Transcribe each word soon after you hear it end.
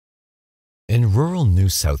In rural New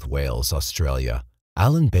South Wales, Australia,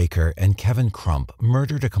 Allan Baker and Kevin Crump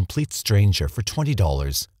murdered a complete stranger for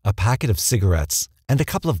 $20, a packet of cigarettes, and a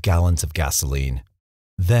couple of gallons of gasoline.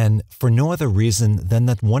 Then, for no other reason than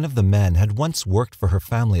that one of the men had once worked for her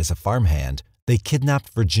family as a farmhand, they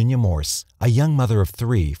kidnapped Virginia Morse, a young mother of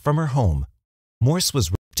 3, from her home. Morse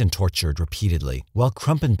was raped and tortured repeatedly, while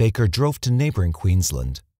Crump and Baker drove to neighbouring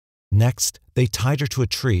Queensland. Next, they tied her to a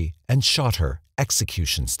tree and shot her,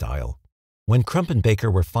 execution style. When Crump and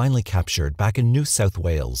Baker were finally captured back in New South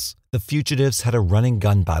Wales, the fugitives had a running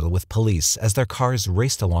gun battle with police as their cars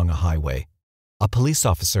raced along a highway. A police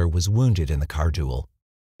officer was wounded in the car duel.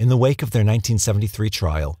 In the wake of their 1973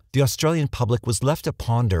 trial, the Australian public was left to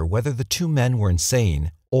ponder whether the two men were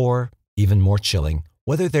insane or, even more chilling,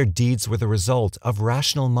 whether their deeds were the result of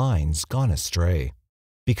rational minds gone astray.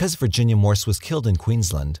 Because Virginia Morse was killed in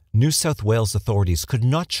Queensland, New South Wales authorities could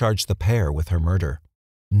not charge the pair with her murder.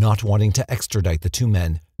 Not wanting to extradite the two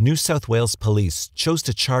men, New South Wales police chose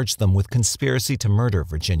to charge them with conspiracy to murder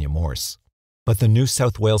Virginia Morse. But the New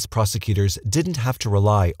South Wales prosecutors didn't have to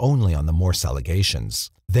rely only on the Morse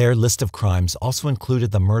allegations. Their list of crimes also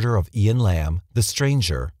included the murder of Ian Lamb, the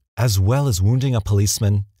stranger, as well as wounding a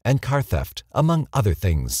policeman and car theft, among other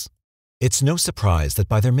things. It's no surprise that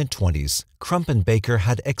by their mid-20s, Crump and Baker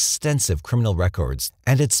had extensive criminal records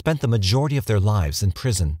and had spent the majority of their lives in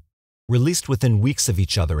prison. Released within weeks of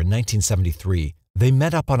each other in 1973, they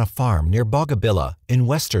met up on a farm near Bogabilla in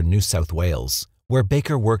western New South Wales, where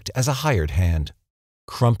Baker worked as a hired hand.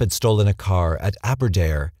 Crump had stolen a car at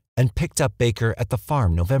Aberdare and picked up Baker at the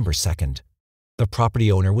farm November 2nd. The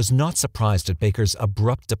property owner was not surprised at Baker's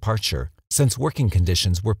abrupt departure, since working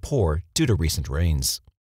conditions were poor due to recent rains.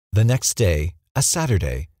 The next day, a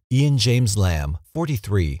Saturday, Ian James Lamb,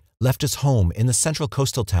 43, left his home in the central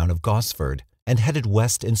coastal town of Gosford and headed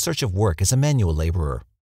west in search of work as a manual labourer.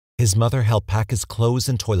 His mother helped pack his clothes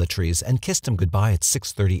and toiletries and kissed him goodbye at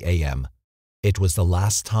 6:30 a.m. It was the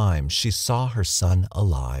last time she saw her son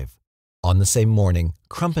alive. On the same morning,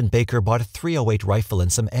 Crump and Baker bought a .308 rifle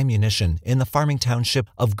and some ammunition in the farming township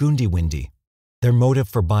of Goondiwindi. Their motive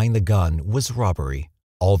for buying the gun was robbery.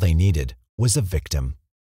 All they needed was a victim.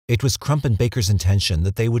 It was Crump and Baker's intention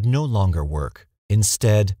that they would no longer work.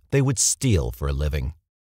 Instead, they would steal for a living.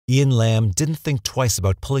 Ian Lamb didn't think twice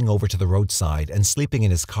about pulling over to the roadside and sleeping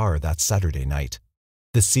in his car that Saturday night.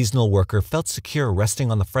 The seasonal worker felt secure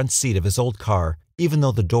resting on the front seat of his old car, even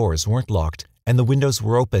though the doors weren't locked and the windows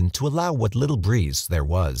were open to allow what little breeze there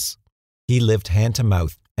was. He lived hand to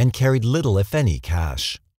mouth and carried little, if any,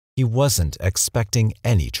 cash. He wasn't expecting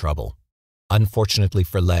any trouble. Unfortunately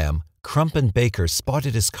for Lamb, Crump and Baker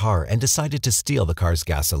spotted his car and decided to steal the car's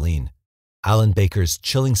gasoline. Allan Baker's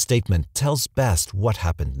chilling statement tells best what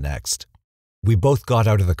happened next. "We both got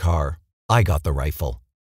out of the car. I got the rifle.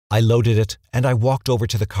 I loaded it and I walked over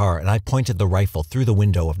to the car and I pointed the rifle through the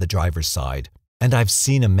window of the driver's side. And I've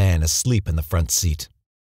seen a man asleep in the front seat.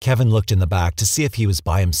 Kevin looked in the back to see if he was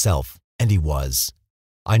by himself, and he was.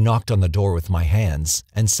 I knocked on the door with my hands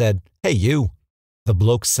and said, 'Hey, you!' The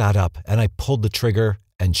bloke sat up and I pulled the trigger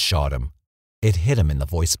and shot him. It hit him in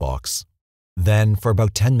the voice box. Then, for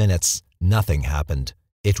about 10 minutes, nothing happened.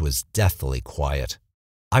 It was deathly quiet.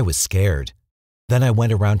 I was scared. Then I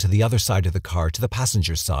went around to the other side of the car to the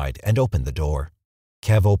passenger side and opened the door.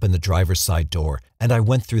 Kev opened the driver's side door and I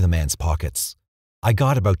went through the man's pockets. I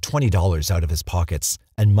got about $20 out of his pockets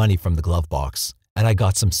and money from the glove box, and I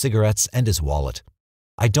got some cigarettes and his wallet.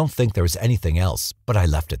 I don't think there was anything else, but I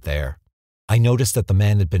left it there. I noticed that the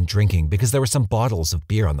man had been drinking because there were some bottles of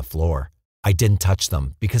beer on the floor. I didn't touch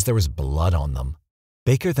them because there was blood on them."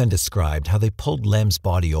 Baker then described how they pulled Lamb's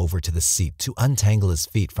body over to the seat to untangle his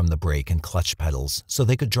feet from the brake and clutch pedals so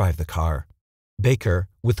they could drive the car. Baker,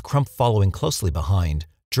 with Crump following closely behind,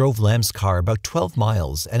 drove Lamb's car about 12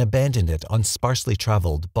 miles and abandoned it on sparsely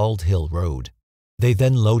traveled Bald Hill Road. They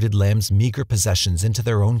then loaded Lamb's meager possessions into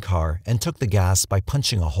their own car and took the gas by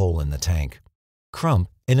punching a hole in the tank. Crump,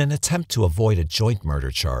 in an attempt to avoid a joint murder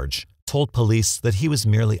charge, told police that he was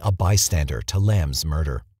merely a bystander to Lamb's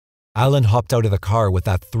murder. "Allan hopped out of the car with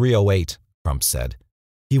that .308, Crump said.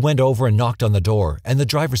 "He went over and knocked on the door, and the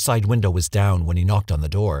driver's side window was down when he knocked on the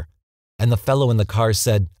door. And the fellow in the car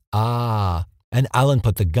said, 'Ah,' and Allan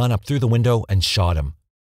put the gun up through the window and shot him.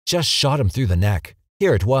 Just shot him through the neck.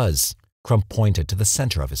 Here it was." Crump pointed to the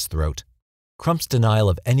center of his throat. Crump's denial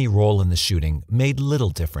of any role in the shooting made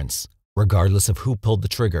little difference. Regardless of who pulled the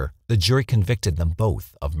trigger, the jury convicted them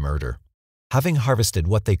both of murder. Having harvested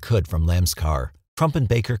what they could from Lamb's car, Crump and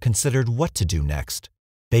Baker considered what to do next.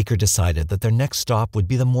 Baker decided that their next stop would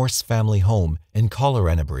be the Morse family home in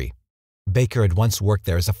Collarenebri. Baker had once worked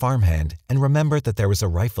there as a farmhand and remembered that there was a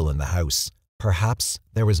rifle in the house, Perhaps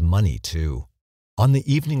there was money too. On the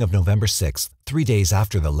evening of November 6th, 3 days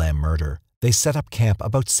after the Lamb murder, they set up camp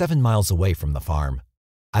about 7 miles away from the farm.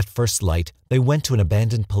 At first light, they went to an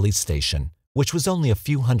abandoned police station, which was only a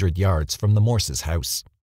few hundred yards from the Morses' house.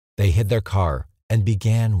 They hid their car and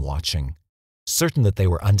began watching. Certain that they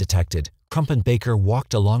were undetected, Crump and Baker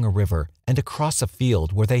walked along a river and across a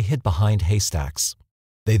field where they hid behind haystacks.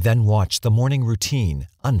 They then watched the morning routine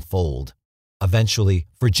unfold. Eventually,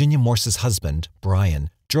 Virginia Morse's husband,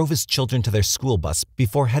 Brian, drove his children to their school bus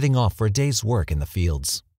before heading off for a day's work in the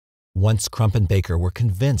fields. Once Crump and Baker were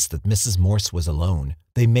convinced that Mrs. Morse was alone,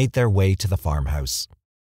 they made their way to the farmhouse.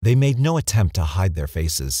 They made no attempt to hide their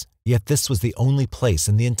faces, yet this was the only place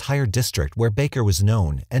in the entire district where Baker was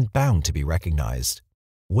known and bound to be recognized.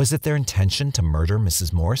 Was it their intention to murder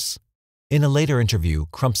Mrs. Morse? In a later interview,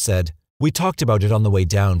 Crump said, "We talked about it on the way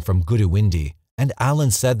down from Goodawindi, and Allan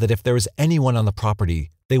said that if there was anyone on the property,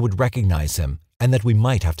 they would recognize him and that we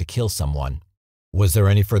might have to kill someone." Was there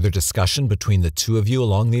any further discussion between the two of you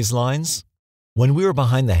along these lines? When we were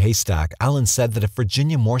behind the haystack, Allan said that if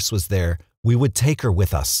Virginia Morse was there, we would take her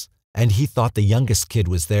with us, and he thought the youngest kid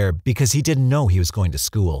was there because he didn't know he was going to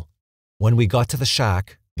school. When we got to the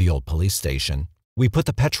shack, the old police station, we put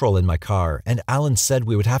the petrol in my car, and Allan said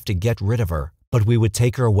we would have to get rid of her, but we would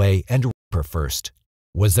take her away and rape her first.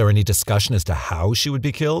 Was there any discussion as to how she would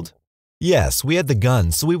be killed? Yes, we had the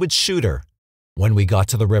gun, so we would shoot her. When we got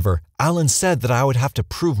to the river, Allan said that I would have to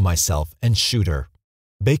prove myself and shoot her.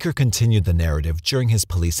 Baker continued the narrative during his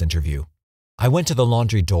police interview. I went to the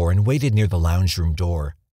laundry door and waited near the lounge room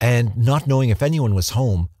door, and not knowing if anyone was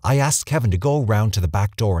home, I asked Kevin to go around to the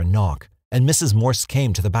back door and knock, and Mrs. Morse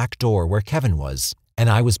came to the back door where Kevin was, and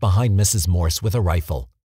I was behind Mrs. Morse with a rifle.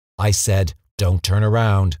 I said, "Don't turn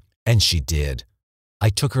around," and she did. I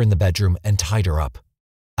took her in the bedroom and tied her up.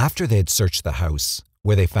 After they had searched the house,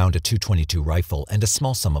 where they found a .222 rifle and a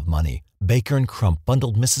small sum of money, Baker and Crump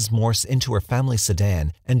bundled Mrs. Morse into her family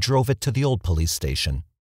sedan and drove it to the old police station.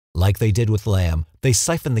 Like they did with Lamb, they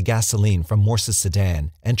siphoned the gasoline from Morse's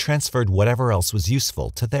sedan and transferred whatever else was useful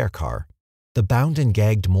to their car. The bound and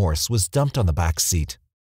gagged Morse was dumped on the back seat.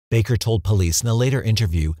 Baker told police in a later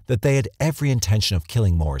interview that they had every intention of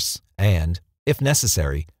killing Morse and, if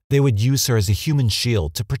necessary, they would use her as a human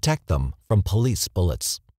shield to protect them from police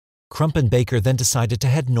bullets. Crump and Baker then decided to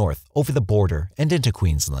head north over the border and into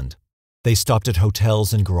Queensland. They stopped at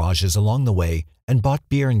hotels and garages along the way and bought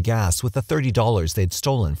beer and gas with the $30 they'd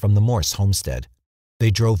stolen from the Morse homestead. They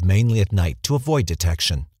drove mainly at night to avoid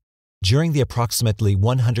detection. During the approximately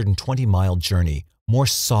 120-mile journey,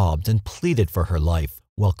 Morse sobbed and pleaded for her life,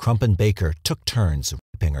 while Crump and Baker took turns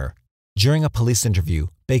raping her. During a police interview,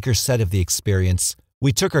 Baker said of the experience,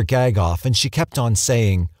 "We took her gag off and she kept on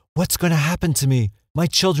saying, 'What's going to happen to me? My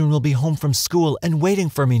children will be home from school and waiting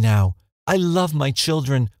for me now. I love my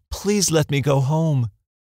children. Please let me go home.'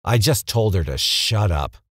 I just told her to shut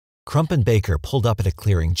up." Crump and Baker pulled up at a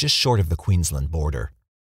clearing just short of the Queensland border.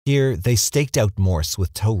 Here, they staked out Morse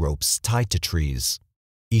with tow ropes tied to trees.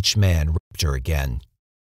 Each man raped her again.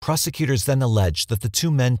 Prosecutors then alleged that the two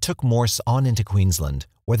men took Morse on into Queensland,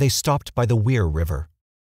 where they stopped by the Weir River.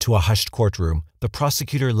 To a hushed courtroom, the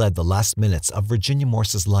prosecutor led the last minutes of Virginia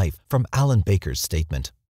Morse's life from Allan Baker's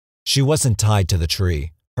statement. She wasn't tied to the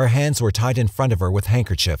tree. Her hands were tied in front of her with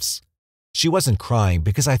handkerchiefs. She wasn't crying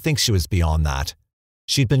because I think she was beyond that.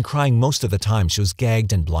 She'd been crying most of the time she was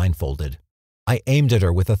gagged and blindfolded. I aimed at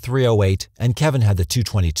her with a .308 and Kevin had the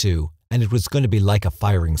 .222, and it was going to be like a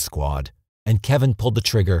firing squad. And Kevin pulled the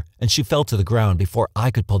trigger and she fell to the ground before I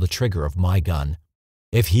could pull the trigger of my gun.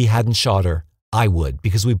 If he hadn't shot her, I would,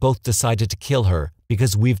 because we both decided to kill her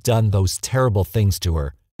because we've done those terrible things to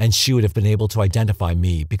her, and she would have been able to identify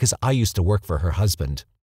me because I used to work for her husband.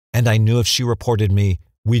 And I knew if she reported me,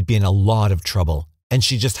 we'd be in a lot of trouble, and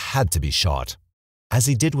she just had to be shot. As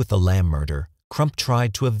he did with the Lamb murder, Crump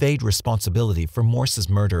tried to evade responsibility for Morse's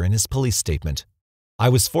murder in his police statement. "I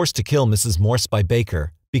was forced to kill Mrs. Morse by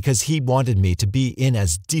Baker because he wanted me to be in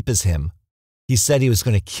as deep as him. He said he was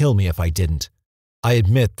going to kill me if I didn't. I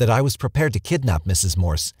admit that I was prepared to kidnap Mrs.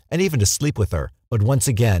 Morse and even to sleep with her, but once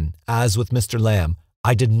again, as with Mr. Lamb,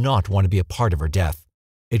 I did not want to be a part of her death.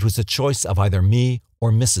 It was a choice of either me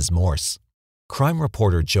or Mrs. Morse." Crime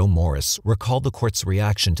reporter Joe Morris recalled the court's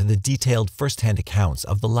reaction to the detailed first-hand accounts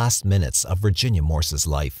of the last minutes of Virginia Morse's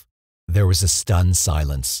life. There was a stunned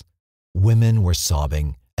silence. Women were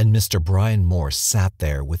sobbing, and Mr. Brian Morse sat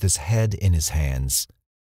there with his head in his hands.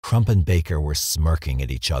 Crump and Baker were smirking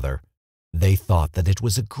at each other. They thought that it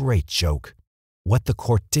was a great joke. What the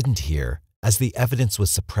court didn't hear, as the evidence was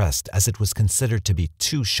suppressed as it was considered to be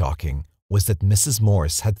too shocking, was that Mrs.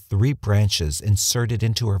 Morse had 3 branches inserted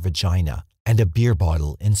into her vagina and a beer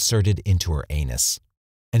bottle inserted into her anus.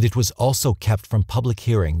 And it was also kept from public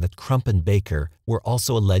hearing that Crump and Baker were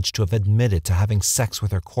also alleged to have admitted to having sex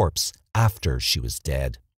with her corpse after she was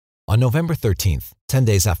dead. On November 13th, 10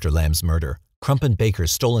 days after Lamb's murder, Crump and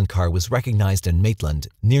Baker's stolen car was recognized in Maitland,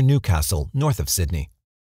 near Newcastle, north of Sydney.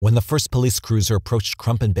 When the first police cruiser approached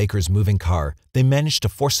Crump and Baker's moving car, they managed to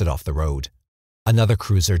force it off the road. Another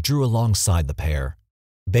cruiser drew alongside the pair.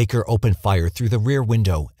 Baker opened fire through the rear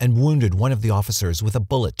window and wounded one of the officers with a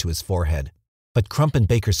bullet to his forehead. But Crump and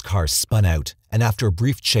Baker's car spun out, and after a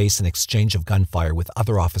brief chase and exchange of gunfire with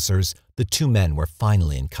other officers, the two men were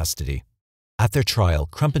finally in custody. At their trial,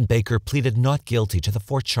 Crump and Baker pleaded not guilty to the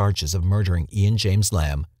 4 charges of murdering Ian James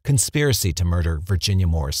Lamb, conspiracy to murder Virginia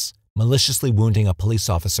Morse, maliciously wounding a police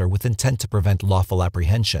officer with intent to prevent lawful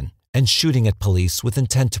apprehension, and shooting at police with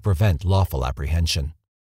intent to prevent lawful apprehension.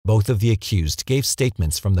 Both of the accused gave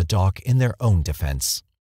statements from the dock in their own defense.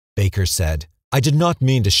 Baker said, "I did not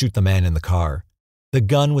mean to shoot the man in the car. The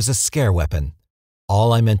gun was a scare weapon.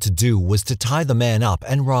 All I meant to do was to tie the man up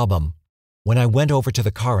and rob him. When I went over to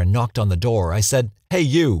the car and knocked on the door, I said, 'Hey,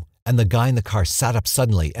 you,' and the guy in the car sat up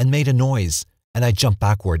suddenly and made a noise, and I jumped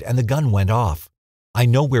backward and the gun went off. I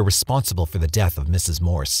know we're responsible for the death of Mrs.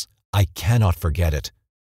 Morse. I cannot forget it.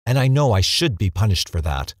 And I know I should be punished for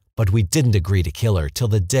that, but we didn't agree to kill her till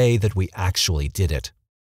the day that we actually did it.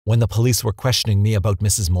 When the police were questioning me about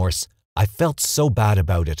Mrs. Morse, I felt so bad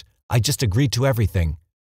about it, I just agreed to everything.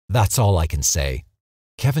 That's all I can say."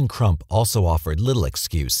 Kevin Crump also offered little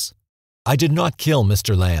excuse. "I did not kill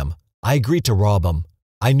Mr. Lamb. I agreed to rob him.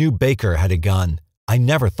 I knew Baker had a gun. I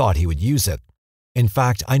never thought he would use it. In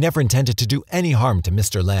fact, I never intended to do any harm to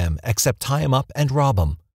Mr. Lamb except tie him up and rob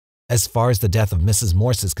him. As far as the death of Mrs.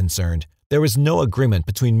 Morse is concerned, there was no agreement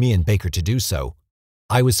between me and Baker to do so.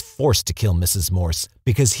 I was forced to kill Mrs. Morse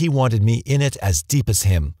because he wanted me in it as deep as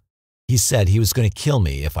him. He said he was going to kill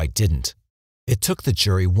me if I didn't." It took the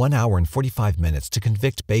jury 1 hour and 45 minutes to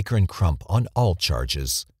convict Baker and Crump on all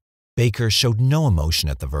charges. Baker showed no emotion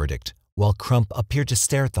at the verdict, while Crump appeared to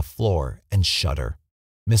stare at the floor and shudder.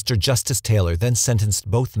 Mr. Justice Taylor then sentenced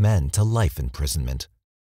both men to life imprisonment.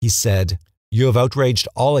 He said, "You have outraged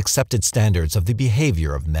all accepted standards of the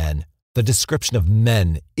behavior of men. The description of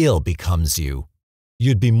men ill becomes you.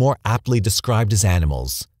 You'd be more aptly described as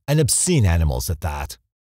animals, and obscene animals at that.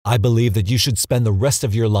 I believe that you should spend the rest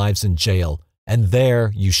of your lives in jail, and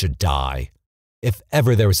there you should die. If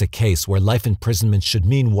ever there is a case where life imprisonment should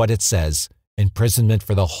mean what it says, imprisonment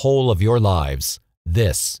for the whole of your lives,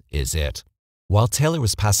 this is it." While Taylor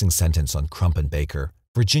was passing sentence on Crump and Baker,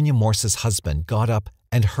 Virginia Morse's husband got up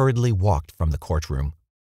and hurriedly walked from the courtroom.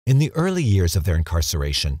 In the early years of their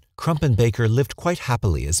incarceration, Crump and Baker lived quite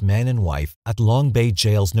happily as man and wife at Long Bay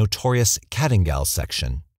Jail's notorious Cattingal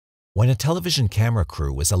section. When a television camera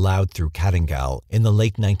crew was allowed through Cattingal in the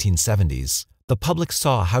late 1970s, the public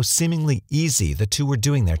saw how seemingly easy the two were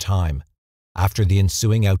doing their time. After the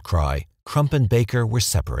ensuing outcry, Crump and Baker were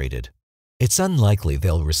separated. It's unlikely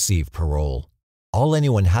they'll receive parole. All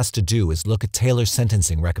anyone has to do is look at Taylor's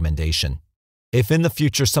sentencing recommendation. If in the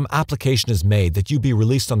future some application is made that you be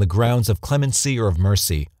released on the grounds of clemency or of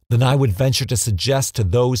mercy, then I would venture to suggest to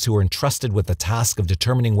those who are entrusted with the task of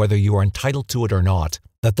determining whether you are entitled to it or not,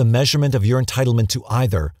 that the measurement of your entitlement to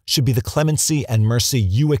either should be the clemency and mercy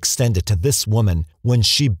you extended to this woman when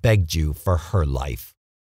she begged you for her life.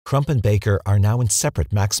 Crump and Baker are now in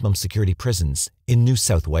separate maximum security prisons in New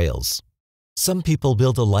South Wales. Some people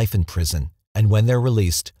build a life in prison, and when they're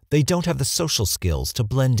released, they don't have the social skills to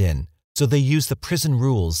blend in, so they use the prison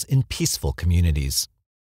rules in peaceful communities.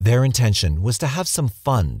 Their intention was to have some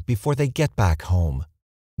fun before they get back home.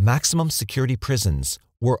 Maximum security prisons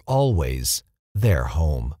were always their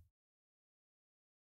home.